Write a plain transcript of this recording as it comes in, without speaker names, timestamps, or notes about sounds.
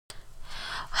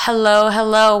Hello,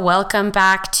 hello. Welcome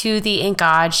back to the In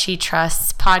God She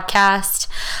Trusts podcast.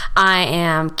 I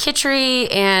am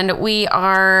Kitri, and we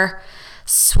are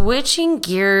switching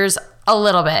gears a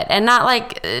little bit, and not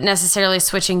like necessarily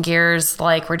switching gears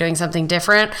like we're doing something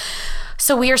different.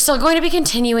 So we are still going to be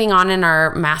continuing on in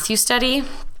our Matthew study,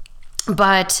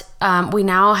 but we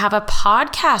now have a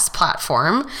podcast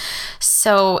platform.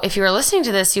 So if you are listening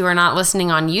to this, you are not listening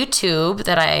on YouTube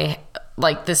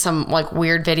some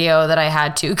weird video that I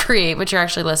had to create, but you're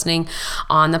actually listening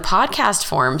on the podcast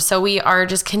form. So we are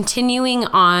just continuing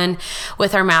on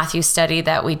with our Matthew study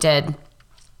that we did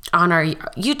on our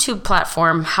YouTube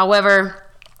platform. However,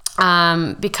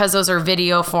 because those are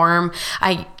video form,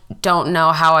 I don't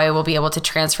know how I will be able to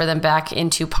transfer them back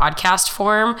into podcast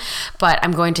form, but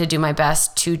I'm going to do my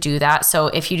best to do that. So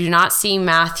if you do not see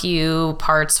Matthew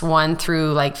parts 1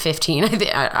 through 15,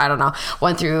 I don't know,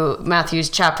 1 through Matthew's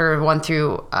chapter 1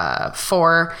 through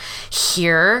 4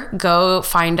 here, go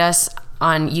find us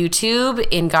on YouTube,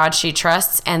 In God She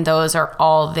Trusts, and those are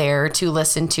all there to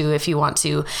listen to if you want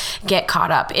to get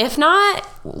caught up. If not,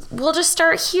 we'll just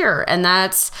start here, and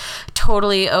that's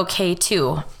totally okay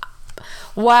too.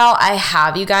 While I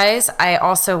have you guys, I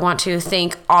also want to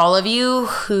thank all of you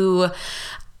who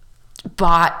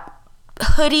bought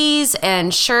hoodies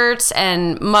and shirts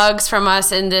and mugs from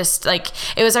us in this,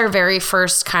 it was our very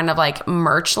first kind of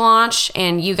merch launch,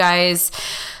 and you guys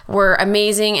were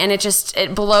amazing, and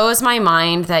it blows my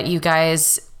mind that you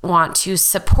guys want to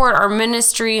support our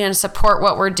ministry and support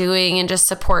what we're doing and just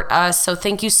support us. So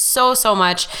thank you so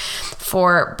much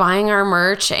for buying our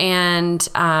merch, and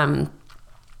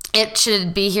it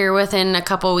should be here within a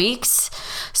couple weeks.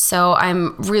 So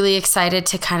I'm really excited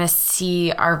to kind of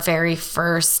see our very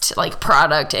first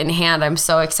product in hand. I'm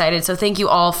so excited. So thank you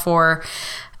all for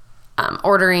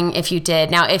ordering if you did.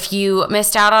 Now, if you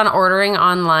missed out on ordering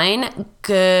online,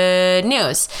 good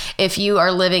news. If you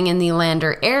are living in the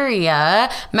Lander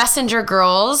area, Messenger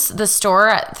Girls, the store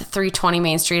at 320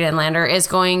 Main Street in Lander, is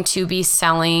going to be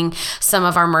selling some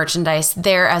of our merchandise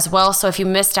there as well. So if you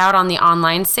missed out on the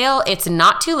online sale, it's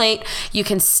not too late. You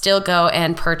can still go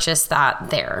and purchase that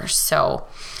there. So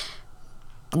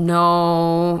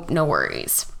no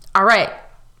worries. All right.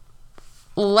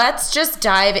 Let's just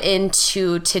dive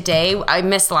into today. I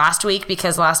missed last week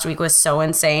because last week was so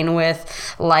insane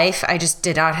with life. I just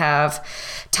did not have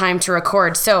time to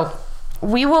record. So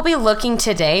we will be looking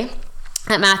today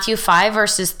at Matthew 5,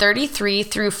 verses 33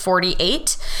 through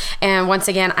 48. And once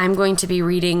again, I'm going to be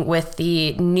reading with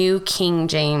the New King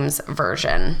James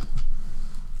Version.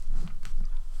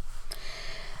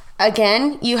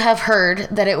 Again, you have heard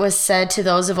that it was said to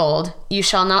those of old, "You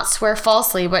shall not swear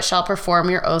falsely, but shall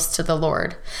perform your oaths to the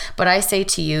Lord." But I say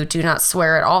to you, do not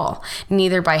swear at all,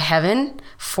 neither by heaven,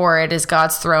 for it is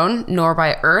God's throne, nor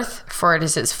by earth, for it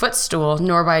is his footstool,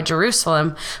 nor by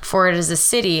Jerusalem, for it is the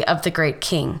city of the great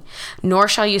King. Nor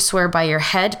shall you swear by your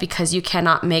head, because you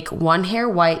cannot make one hair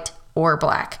white or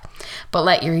black. But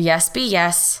let your yes be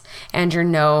yes, and your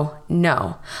no,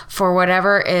 no. For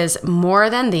whatever is more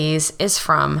than these is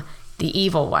from the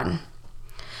evil one.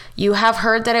 You have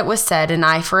heard that it was said, an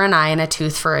eye for an eye and a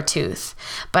tooth for a tooth.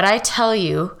 But I tell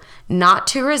you not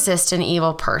to resist an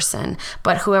evil person,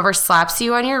 but whoever slaps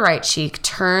you on your right cheek,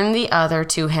 turn the other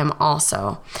to him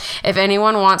also. If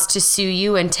anyone wants to sue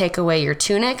you and take away your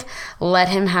tunic, let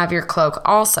him have your cloak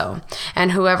also.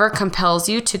 And whoever compels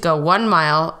you to go 1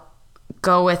 mile,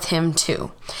 go with him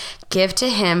too. Give to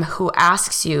him who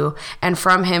asks you, and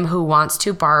from him who wants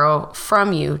to borrow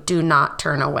from you, do not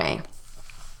turn away.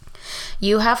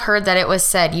 You have heard that it was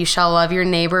said, you shall love your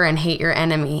neighbor and hate your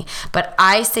enemy. But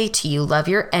I say to you, love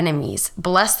your enemies,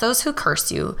 bless those who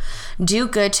curse you, do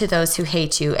good to those who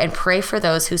hate you, and pray for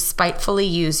those who spitefully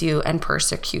use you and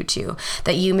persecute you,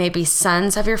 that you may be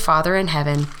sons of your Father in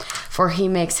heaven. For he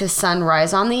makes his sun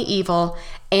rise on the evil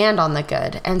and on the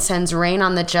good, and sends rain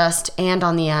on the just and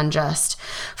on the unjust.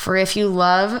 For if you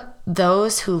love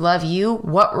those who love you,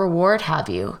 what reward have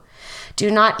you?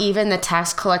 Do not even the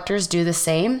tax collectors do the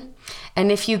same?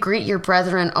 And if you greet your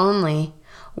brethren only,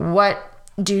 what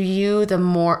do you do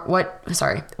more than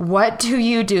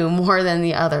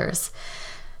the others?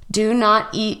 Do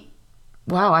not even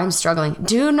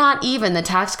the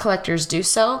tax collectors do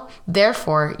so?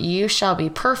 Therefore, you shall be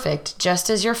perfect, just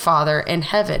as your Father in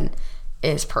heaven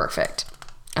is perfect.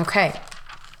 Okay.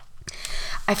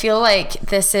 I feel like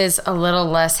this is a little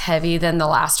less heavy than the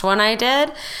last one I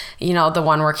did. The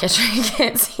one where Kitri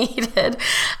gets heated.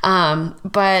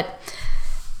 But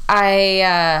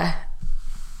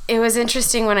it was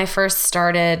interesting when I first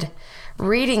started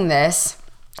reading this,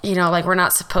 we're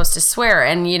not supposed to swear.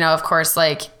 And, of course,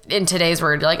 in today's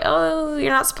word, like, oh,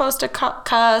 you're not supposed to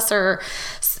cuss or,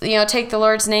 take the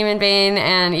Lord's name in vain.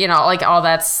 And, like all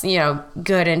that's,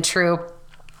 good and true.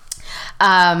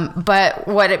 But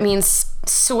what it means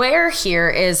swear here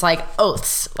is like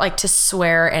oaths, like to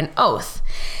swear an oath.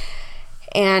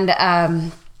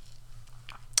 And,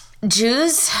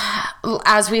 Jews,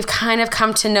 as we've kind of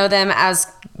come to know them as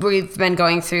we've been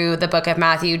going through the book of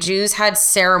Matthew, Jews had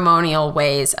ceremonial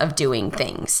ways of doing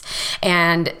things.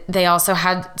 And they also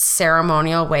had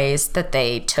ceremonial ways that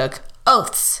they took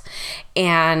oaths.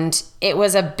 And it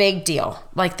was a big deal.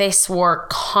 Like they swore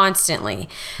constantly,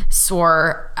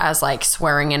 swore as like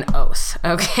swearing an oath.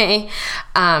 Okay.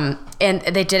 And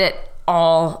they did it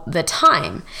all the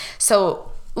time.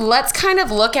 So let's kind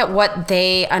of look at what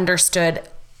they understood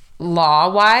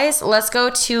law-wise. Let's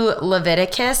go to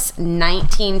Leviticus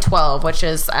 19:12, which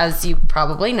is, as you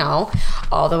probably know,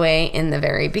 all the way in the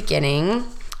very beginning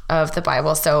of the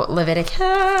Bible. So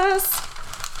Leviticus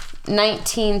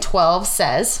 19:12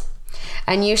 says,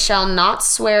 "And you shall not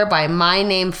swear by my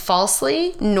name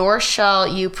falsely, nor shall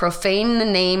you profane the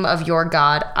name of your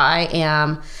God. I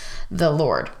am the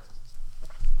Lord."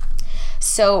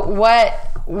 So what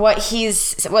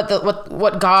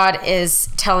God is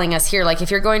telling us here, like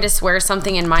if you're going to swear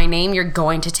something in my name, you're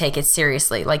going to take it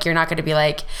seriously. Like you're not going to be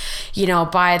like,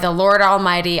 by the Lord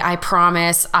Almighty, I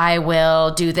promise I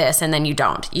will do this, and then you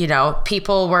don't.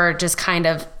 People were just kind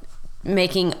of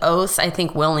making oaths, I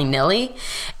think, willy-nilly,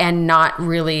 and not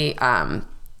really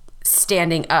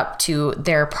standing up to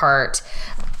their part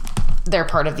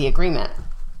of the agreement.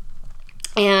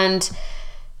 And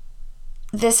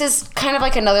this is kind of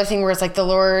like another thing where it's like the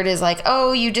Lord is like,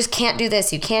 oh, you just can't do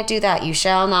this. You can't do that. You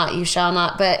shall not. You shall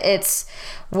not. But it's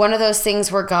one of those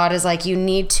things where God is like, you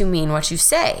need to mean what you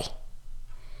say.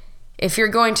 If you're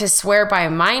going to swear by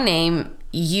my name,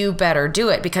 you better do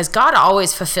it, because God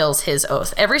always fulfills his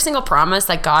oath. Every single promise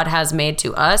that God has made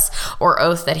to us, or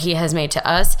oath that he has made to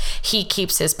us, he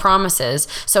keeps his promises.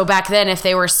 So back then, if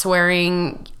they were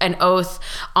swearing an oath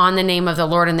on the name of the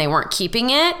Lord and they weren't keeping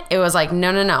it, it was like,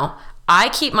 no. I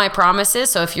keep my promises,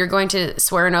 so if you're going to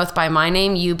swear an oath by my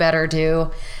name, you better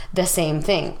do the same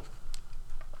thing.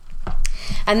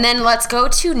 And then let's go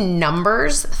to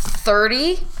Numbers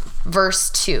 30, verse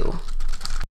 2.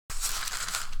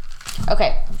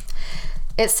 Okay.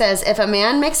 It says, "If a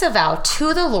man makes a vow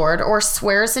to the Lord or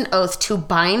swears an oath to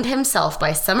bind himself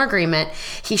by some agreement,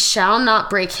 he shall not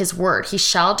break his word. He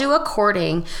shall do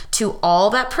according to all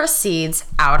that proceeds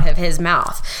out of his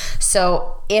mouth."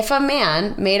 So if a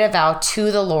man made a vow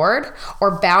to the Lord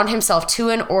or bound himself to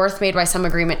an oath made by some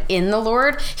agreement in the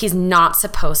Lord, he's not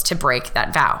supposed to break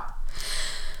that vow.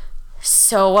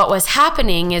 So what was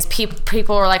happening is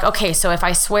people were like, okay, so if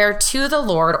I swear to the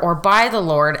Lord or by the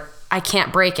Lord, I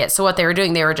can't break it. So what they were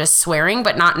doing, they were just swearing,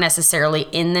 but not necessarily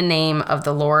in the name of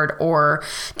the Lord or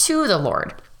to the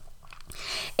Lord.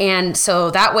 And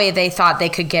so that way they thought they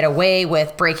could get away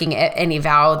with breaking any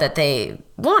vow that they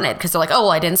wanted, because they're like, oh,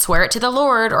 well, I didn't swear it to the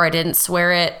Lord, or I didn't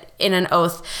swear it in an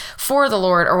oath for the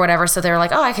Lord or whatever. So they're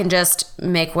like, oh, I can just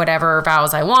make whatever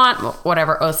vows I want,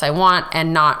 whatever oaths I want,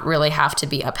 and not really have to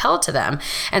be upheld to them.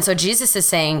 And so Jesus is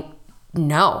saying,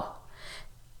 no,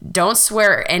 don't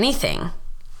swear anything.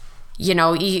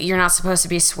 You're not supposed to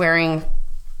be swearing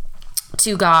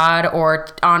to God or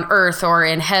on earth or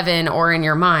in heaven or in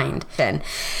your mind.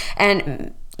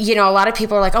 And a lot of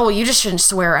people are like, oh, well, you just shouldn't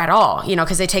swear at all,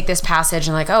 because they take this passage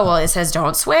and like, oh, well, it says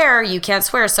don't swear, you can't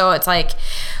swear. So it's like,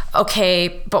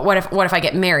 okay, but what if I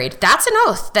get married? That's an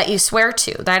oath that you swear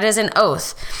to. That is an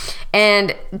oath.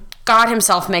 And God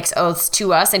himself makes oaths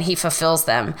to us and he fulfills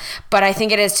them. But I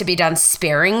think it is to be done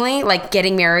sparingly, like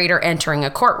getting married or entering a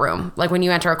courtroom. Like when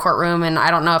you enter a courtroom, and I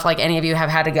don't know if like any of you have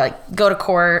had to go to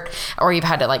court or you've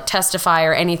had to testify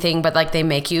or anything, but they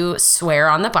make you swear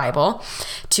on the Bible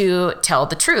to tell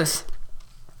the truth.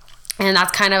 And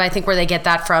that's kind of, I think, where they get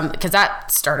that from, because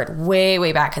that started way,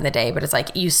 way back in the day. But it's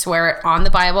like you swear it on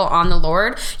the Bible, on the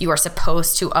Lord, you are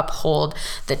supposed to uphold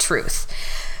the truth.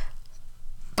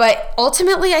 But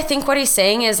ultimately, I think what he's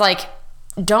saying is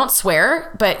don't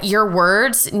swear, but your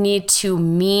words need to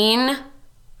mean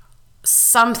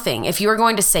something. If you are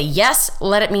going to say yes,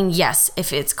 let it mean yes.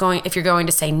 If you're going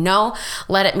to say no,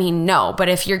 let it mean no. But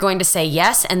if you're going to say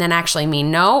yes and then actually mean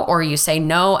no, or you say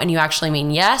no and you actually mean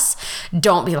yes,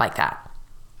 don't be like that.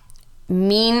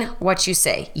 Mean what you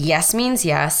say. Yes means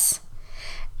yes,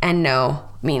 and no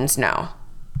means no.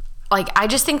 I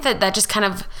just think that just kind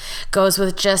of goes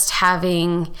with just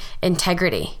having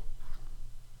integrity.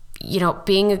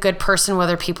 Being a good person,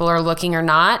 whether people are looking or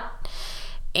not.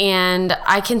 And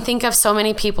I can think of so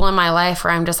many people in my life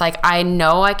where I'm just like, I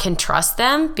know I can trust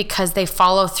them because they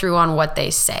follow through on what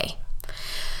they say.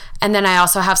 And then I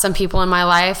also have some people in my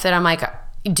life that I'm like,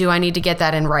 do I need to get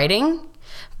that in writing?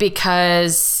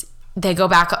 Because they go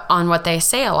back on what they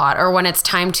say a lot, or when it's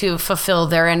time to fulfill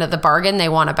their end of the bargain, they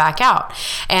want to back out.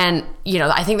 And,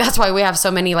 I think that's why we have so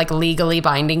many like legally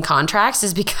binding contracts,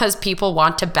 is because people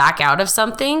want to back out of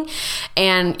something.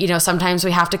 And, sometimes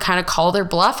we have to kind of call their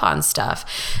bluff on stuff.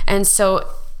 And so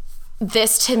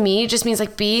this to me just means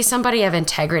like, be somebody of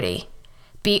integrity,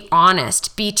 be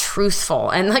honest, be truthful.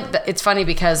 And like, it's funny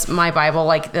because my Bible,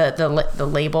 like the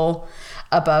label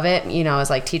above it, is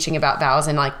like teaching about vows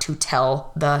and like to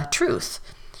tell the truth,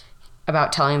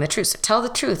 about telling the truth. So tell the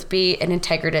truth, be an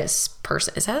integritous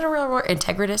person. Is that a real word?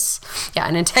 Integritous? Yeah,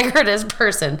 an integritous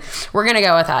person. We're going to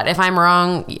go with that. If I'm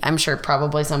wrong, I'm sure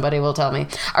probably somebody will tell me.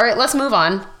 All right, let's move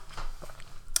on.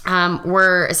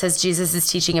 Where it says Jesus is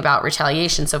teaching about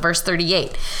retaliation. So verse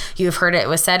 38, you have heard it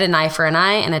was said, an eye for an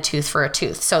eye and a tooth for a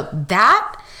tooth. So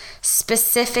that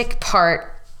specific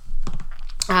part,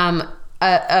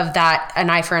 of that,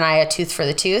 an eye for an eye, a tooth for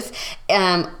the tooth.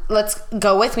 Let's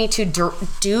go with me to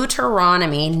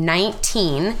Deuteronomy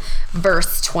 19,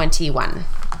 verse 21.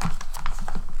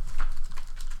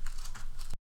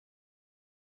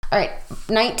 All right,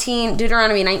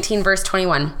 Deuteronomy 19, verse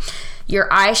 21. Your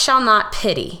eye shall not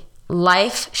pity.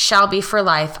 Life shall be for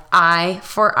life, eye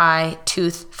for eye,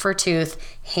 tooth for tooth,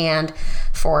 hand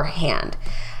for hand.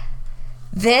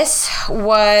 This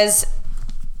was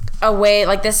a way,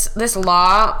 like this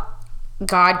law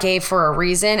God gave for a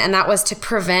reason, and that was to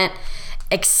prevent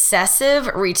excessive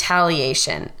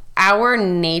retaliation. Our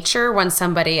nature when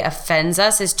somebody offends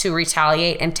us is to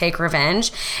retaliate and take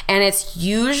revenge, and it's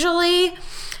usually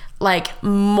like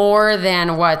more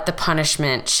than what the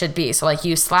punishment should be. So like,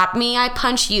 you slap me, I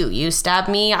punch you. You stab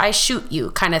me, I shoot you,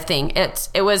 kind of thing.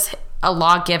 It was a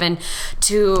law given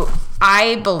to,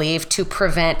 I believe, to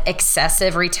prevent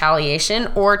excessive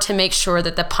retaliation, or to make sure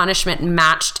that the punishment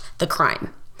matched the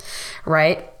crime,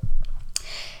 right?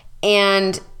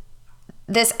 And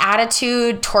this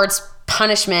attitude towards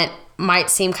punishment might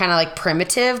seem kind of like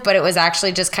primitive, but it was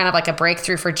actually just kind of like a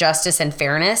breakthrough for justice and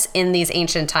fairness in these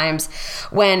ancient times,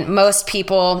 when most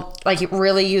people like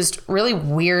really used really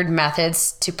weird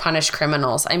methods to punish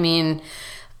criminals. I mean,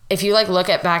 if you like look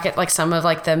back at like some of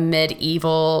like the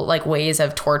medieval like ways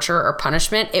of torture or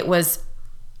punishment, it was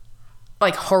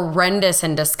like horrendous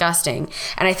and disgusting.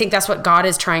 And I think that's what God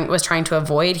was trying to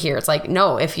avoid here. It's like,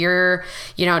 no, if you're,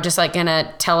 just like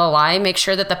gonna tell a lie, make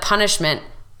sure that the punishment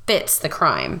fits the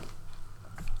crime.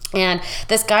 And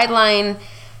this guideline,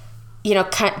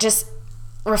 just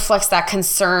reflects that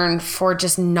concern for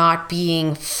just not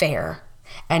being fair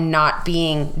and not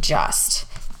being just.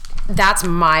 That's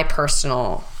my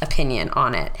personal opinion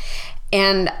on it.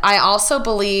 And I also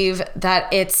believe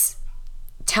that it's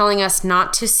telling us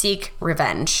not to seek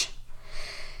revenge.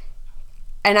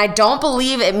 And I don't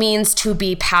believe it means to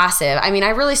be passive. I mean, I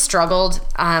really struggled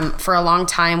for a long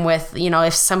time with,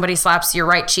 if somebody slaps your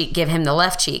right cheek, give him the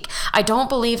left cheek. I don't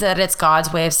believe that it's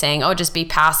God's way of saying, oh, just be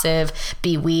passive,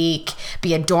 be weak,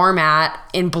 be a doormat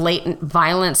in blatant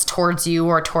violence towards you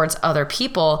or towards other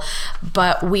people.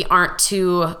 But we aren't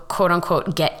to, quote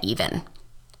unquote, get even,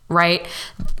 right?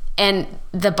 And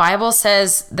the Bible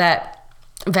says that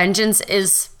vengeance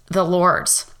is the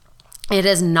Lord's. It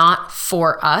is not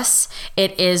for us.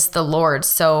 It is the Lord.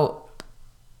 So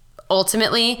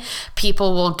ultimately,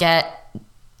 people will get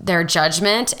their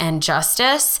judgment and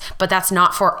justice, but that's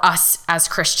not for us as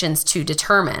Christians to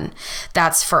determine.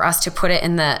 That's for us to put it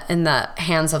in the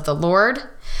hands of the Lord.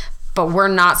 But we're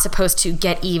not supposed to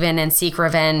get even and seek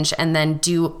revenge and then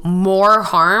do more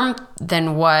harm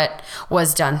than what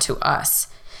was done to us.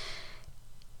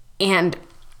 And,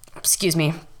 excuse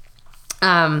me,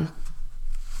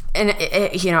 and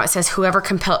it says, whoever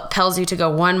compels you to go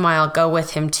 1 mile, go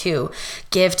with him 2.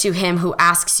 Give to him who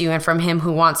asks you, and from him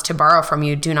who wants to borrow from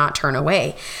you, do not turn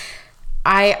away.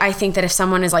 I think that if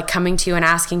someone is like coming to you and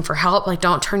asking for help, like,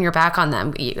 don't turn your back on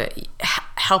them.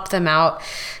 Help them out.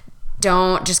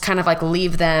 Don't just kind of like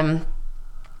leave them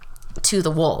to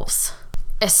the wolves,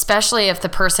 especially if the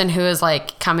person who is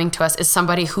like coming to us is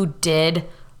somebody who did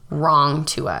wrong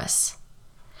to us.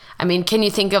 I mean, can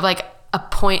you think of like a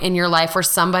point in your life where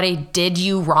somebody did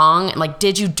you wrong and like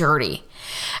did you dirty,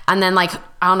 and then like,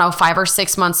 I don't know, 5 or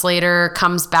 6 months later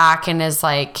comes back and is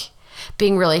like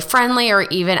being really friendly or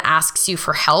even asks you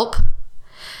for help?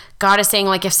 God is saying,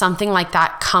 like, if something like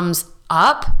that comes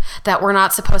up, that we're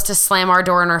not supposed to slam our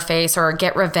door in our face or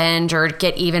get revenge or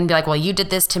get even, be like, well, you did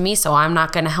this to me, so I'm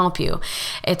not going to help you.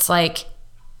 It's like,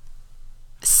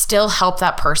 still help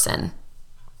that person,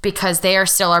 because they are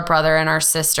still our brother and our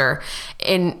sister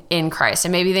in Christ.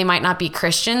 And maybe they might not be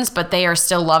Christians, but they are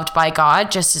still loved by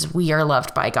God just as we are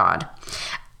loved by God.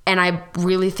 And I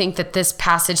really think that this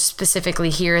passage specifically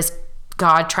here is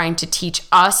God trying to teach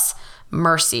us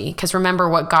mercy. Because remember,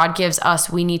 what God gives us,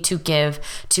 we need to give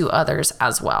to others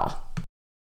as well.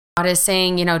 God is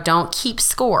saying, don't keep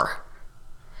score.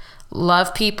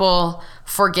 Love people,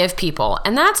 forgive people.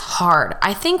 And that's hard.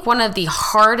 I think one of the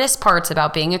hardest parts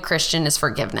about being a Christian is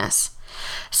forgiveness,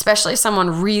 especially if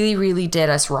someone really, really did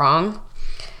us wrong.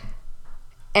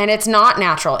 And it's not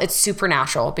natural, it's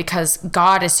supernatural, because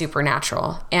God is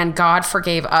supernatural and God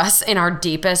forgave us in our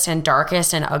deepest and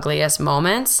darkest and ugliest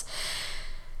moments.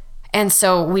 And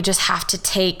so we just have to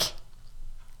take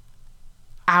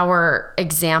our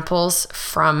examples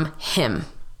from him.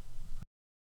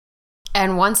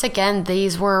 And once again,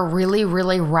 these were really,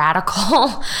 really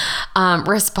radical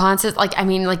responses. Like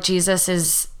Jesus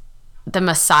is the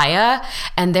Messiah,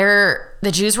 and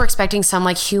the Jews were expecting some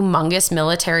like humongous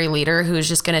military leader who's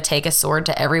just going to take a sword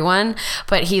to everyone.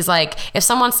 But he's like, if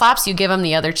someone slaps you, give them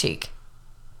the other cheek.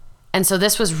 And so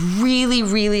this was really,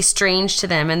 really strange to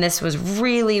them. And this was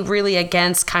really, really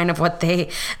against kind of what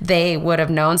they would have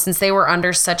known, since they were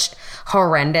under such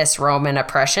horrendous Roman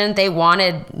oppression. They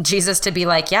wanted Jesus to be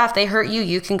like, yeah, if they hurt you,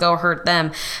 you can go hurt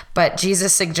them. But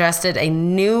Jesus suggested a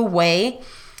new way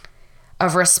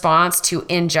of response to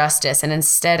injustice. And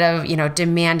instead of,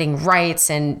 demanding rights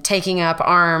and taking up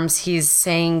arms, he's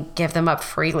saying, give them up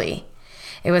freely.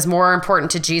 It was more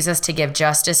important to Jesus to give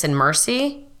justice and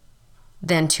mercy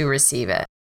than to receive it.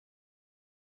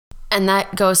 And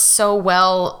that goes so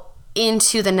well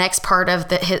into the next part of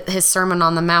his Sermon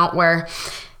on the Mount, where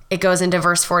it goes into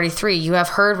verse 43. You have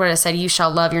heard what it said, you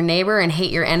shall love your neighbor and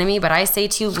hate your enemy. But I say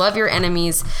to you, love your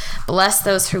enemies, bless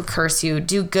those who curse you,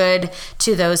 do good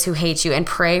to those who hate you, and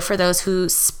pray for those who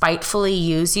spitefully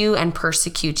use you and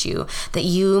persecute you, that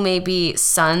you may be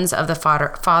sons of the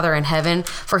Father in heaven.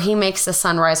 For he makes the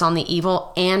sun rise on the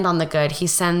evil and on the good. He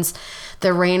sends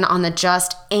the rain on the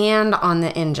just and on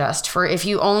the unjust. For if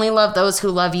you only love those who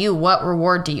love you, what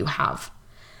reward do you have?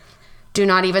 Do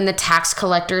not even the tax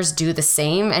collectors do the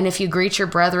same? And if you greet your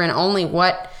brethren only,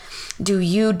 what do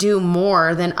you do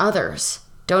more than others?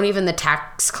 Don't even the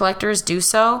tax collectors do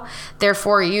so?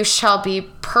 Therefore, you shall be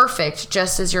perfect,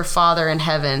 just as your Father in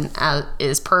heaven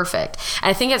is perfect. And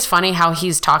I think it's funny how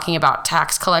he's talking about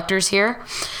tax collectors here.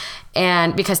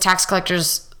 And because tax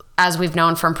collectors, as we've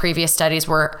known from previous studies,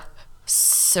 were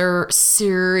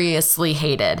seriously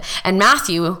hated. And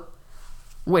Matthew,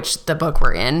 which the book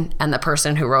we're in, and the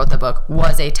person who wrote the book,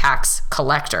 was a tax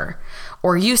collector,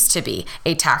 or used to be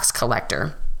a tax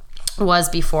collector, was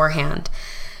beforehand.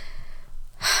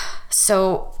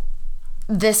 So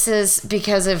this is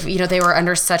because of, they were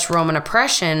under such Roman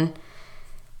oppression.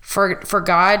 For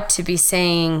God to be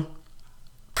saying,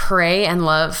 pray and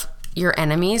love your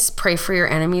enemies, pray for your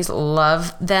enemies,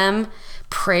 love them,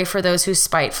 pray for those who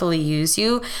spitefully use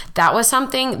you. That was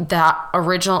something that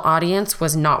original audience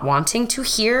was not wanting to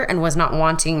hear and was not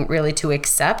wanting really to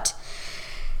accept.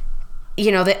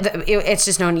 It's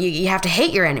just known you have to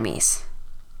hate your enemies.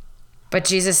 But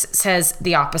Jesus says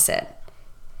the opposite.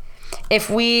 If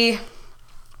we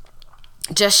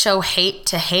just show hate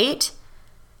to hate,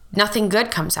 nothing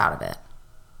good comes out of it.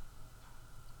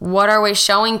 What are we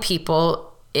showing people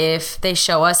if they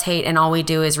show us hate and all we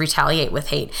do is retaliate with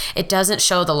hate? It doesn't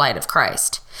show the light of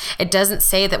Christ. It doesn't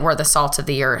say that we're the salt of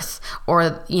the earth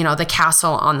or, the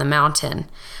castle on the mountain.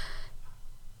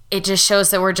 It just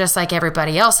shows that we're just like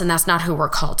everybody else, and that's not who we're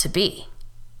called to be.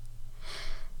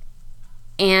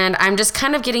 And I'm just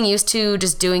kind of getting used to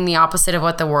just doing the opposite of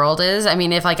what the world is. I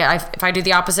mean, if I do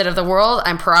the opposite of the world,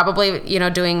 I'm probably,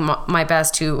 doing my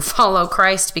best to follow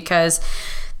Christ, because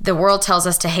the world tells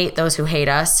us to hate those who hate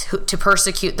us, to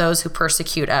persecute those who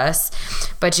persecute us.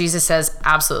 But Jesus says,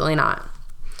 absolutely not.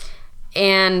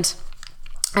 And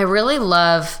I really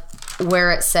love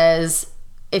where it says,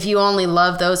 if you only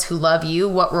love those who love you,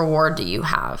 what reward do you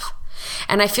have?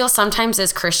 And I feel sometimes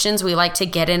as Christians, we like to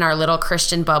get in our little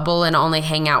Christian bubble and only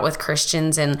hang out with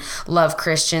Christians and love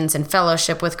Christians and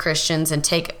fellowship with Christians and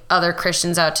take other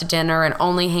Christians out to dinner and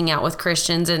only hang out with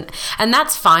Christians. And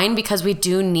that's fine, because we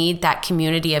do need that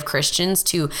community of Christians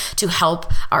to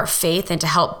help our faith and to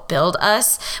help build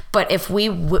us. But if we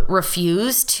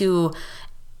refuse to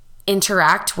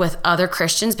interact with other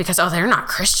Christians because, they're not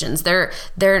Christians, they're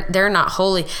not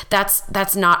holy,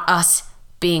 that's not us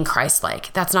being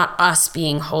Christ-like. That's not us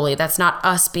being holy. That's not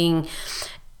us being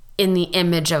in the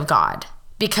image of God.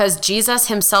 Because Jesus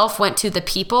himself went to the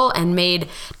people and made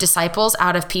disciples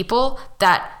out of people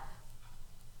that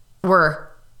were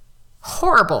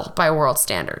horrible by world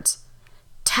standards.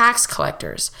 tax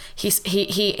collectors.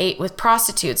 He ate with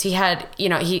prostitutes. He had,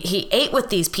 he ate with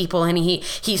these people, and he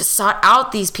sought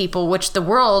out these people, which the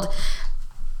world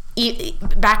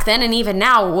back then and even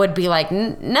now would be like,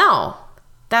 no,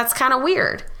 that's kind of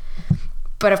weird.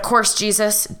 But of course,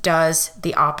 Jesus does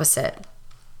the opposite.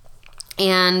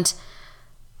 And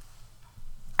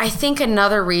I think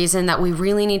another reason that we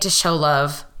really need to show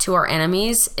love to our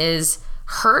enemies is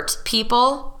hurt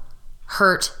people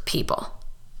hurt people.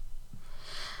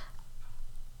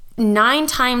 9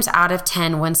 times out of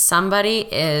 10, when somebody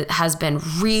has been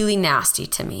really nasty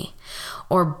to me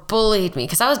or bullied me,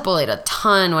 because I was bullied a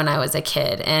ton when I was a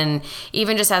kid, and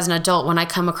even just as an adult, when I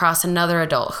come across another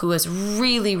adult who is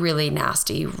really, really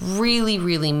nasty, really,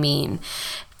 really mean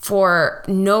for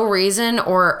no reason,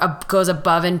 or goes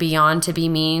above and beyond to be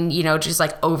mean, just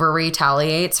like over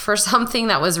retaliates for something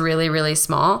that was really, really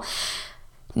small,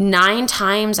 9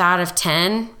 times out of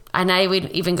 10, and I would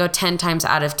even go 10 times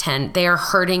out of 10, they are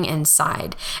hurting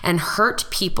inside. And hurt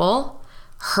people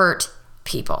hurt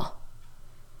people.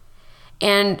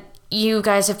 And you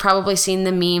guys have probably seen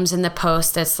the memes and the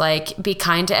posts that's like, be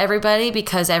kind to everybody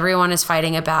because everyone is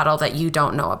fighting a battle that you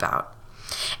don't know about.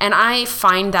 And I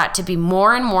find that to be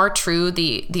more and more true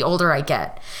the older I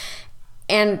get.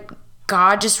 And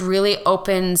God just really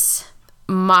opens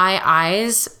my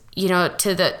eyes,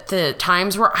 to the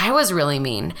times where I was really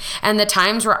mean, and the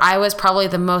times where I was probably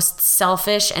the most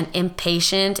selfish and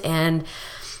impatient and,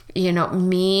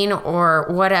 mean or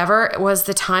whatever. It was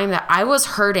the time that I was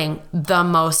hurting the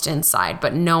most inside,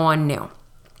 but no one knew.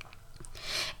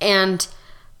 And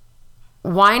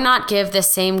why not give the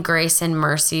same grace and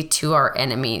mercy to our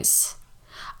enemies?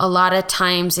 A lot of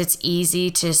times it's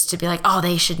easy just to be like, oh,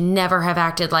 they should never have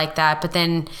acted like that. But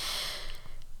then,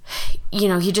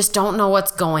 you just don't know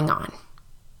what's going on.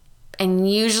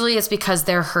 And usually it's because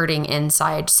they're hurting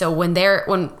inside. So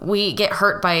when we get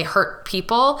hurt by hurt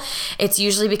people, it's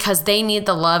usually because they need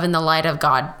the love and the light of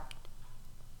God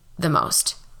the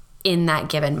most in that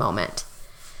given moment.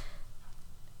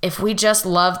 If we just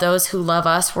love those who love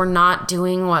us, we're not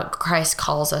doing what Christ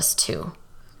calls us to.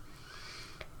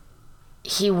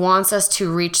 He wants us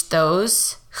to reach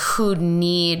those who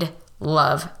need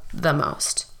love the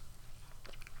most.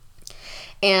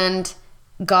 And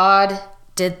God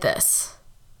did this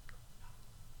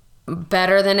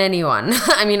better than anyone.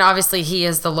 I mean, obviously he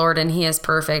is the Lord and he is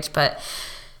perfect, but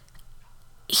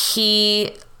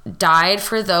he died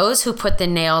for those who put the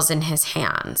nails in his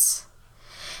hands.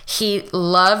 He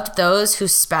loved those who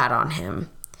spat on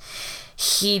him.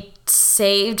 He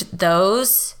saved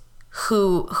those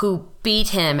who beat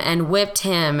him and whipped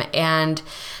him and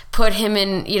put him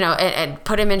in, and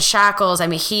put him in shackles. I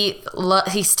mean,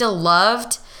 he still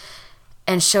loved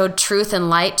and showed truth and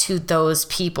light to those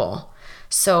people.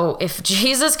 So if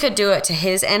Jesus could do it to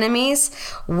his enemies,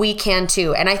 we can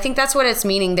too. And I think that's what it's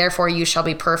meaning. Therefore, you shall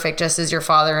be perfect just as your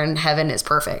Father in heaven is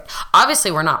perfect.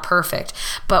 Obviously, we're not perfect,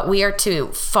 but we are to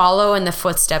follow in the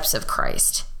footsteps of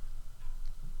Christ.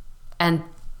 And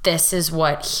this is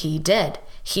what he did.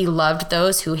 He loved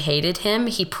those who hated him.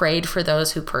 He prayed for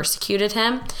those who persecuted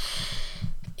him.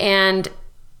 And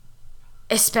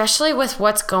especially with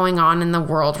what's going on in the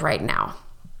world right now.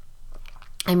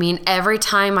 I mean, every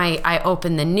time I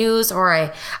open the news or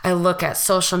I look at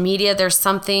social media, there's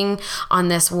something on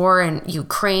this war in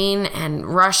Ukraine and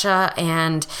Russia.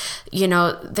 And,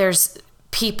 there's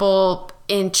people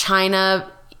in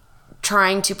China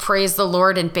trying to praise the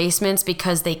Lord in basements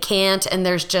because they can't. And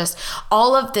there's just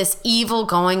all of this evil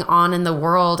going on in the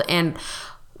world. And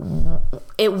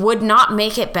it would not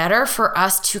make it better for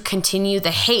us to continue the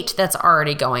hate that's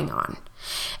already going on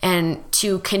and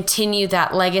to continue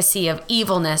that legacy of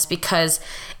evilness, because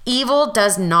evil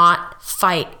does not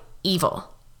fight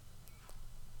evil.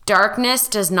 Darkness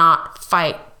does not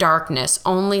fight darkness.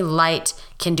 Only light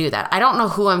can do that. I don't know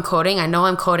who I'm quoting. I know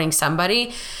I'm quoting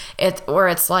somebody.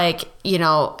 It's like,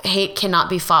 hate cannot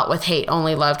be fought with hate.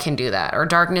 Only love can do that. Or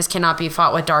darkness cannot be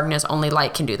fought with darkness. Only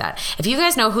light can do that. If you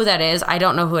guys know who that is, I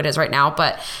don't know who it is right now,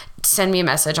 but send me a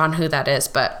message on who that is.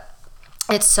 But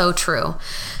it's so true.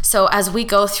 So as we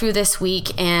go through this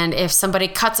week, and if somebody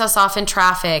cuts us off in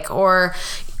traffic, or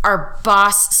our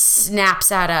boss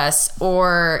snaps at us,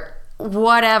 or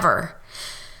whatever,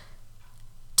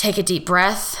 take a deep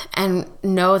breath and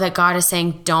know that God is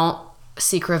saying, don't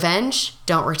seek revenge,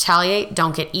 don't retaliate,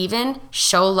 don't get even,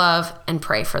 show love and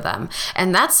pray for them.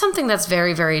 And that's something that's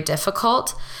very, very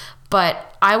difficult,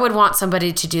 but I would want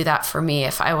somebody to do that for me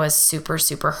if I was super,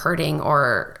 super hurting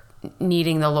or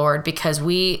needing the Lord, because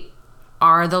we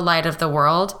are the light of the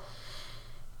world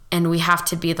and we have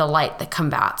to be the light that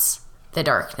combats the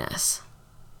darkness.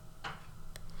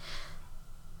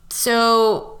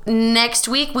 So next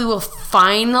week we will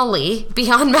finally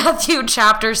be on Matthew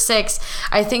chapter 6.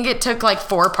 I think it took like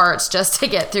 4 parts just to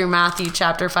get through Matthew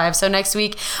chapter 5. So next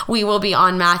week we will be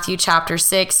on Matthew chapter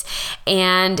 6.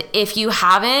 And if you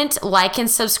haven't, like and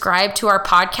subscribe to our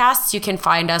podcasts. You can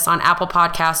find us on Apple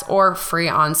Podcasts or free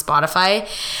on Spotify.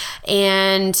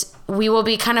 And we will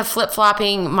be kind of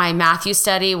flip-flopping my Matthew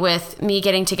study with me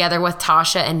getting together with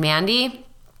Tasha and Mandy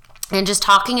and just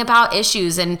talking about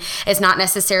issues. And it's not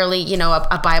necessarily,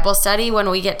 a Bible study when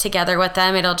we get together with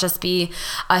them. It'll just be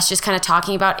us just kind of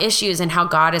talking about issues and how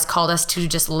God has called us to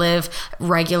just live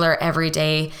regular,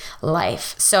 everyday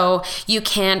life. So you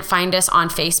can find us on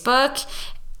Facebook,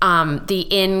 the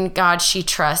In God She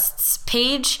Trusts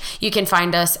page. You can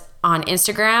find us on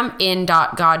Instagram,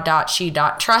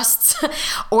 in.god.she.trusts,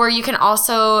 or you can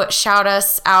also shout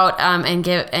us out and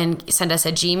send us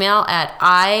a Gmail at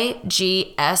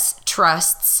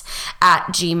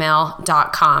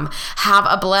igstrusts@gmail.com. Have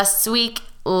a blessed week.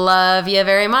 Love you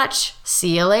very much.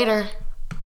 See you later.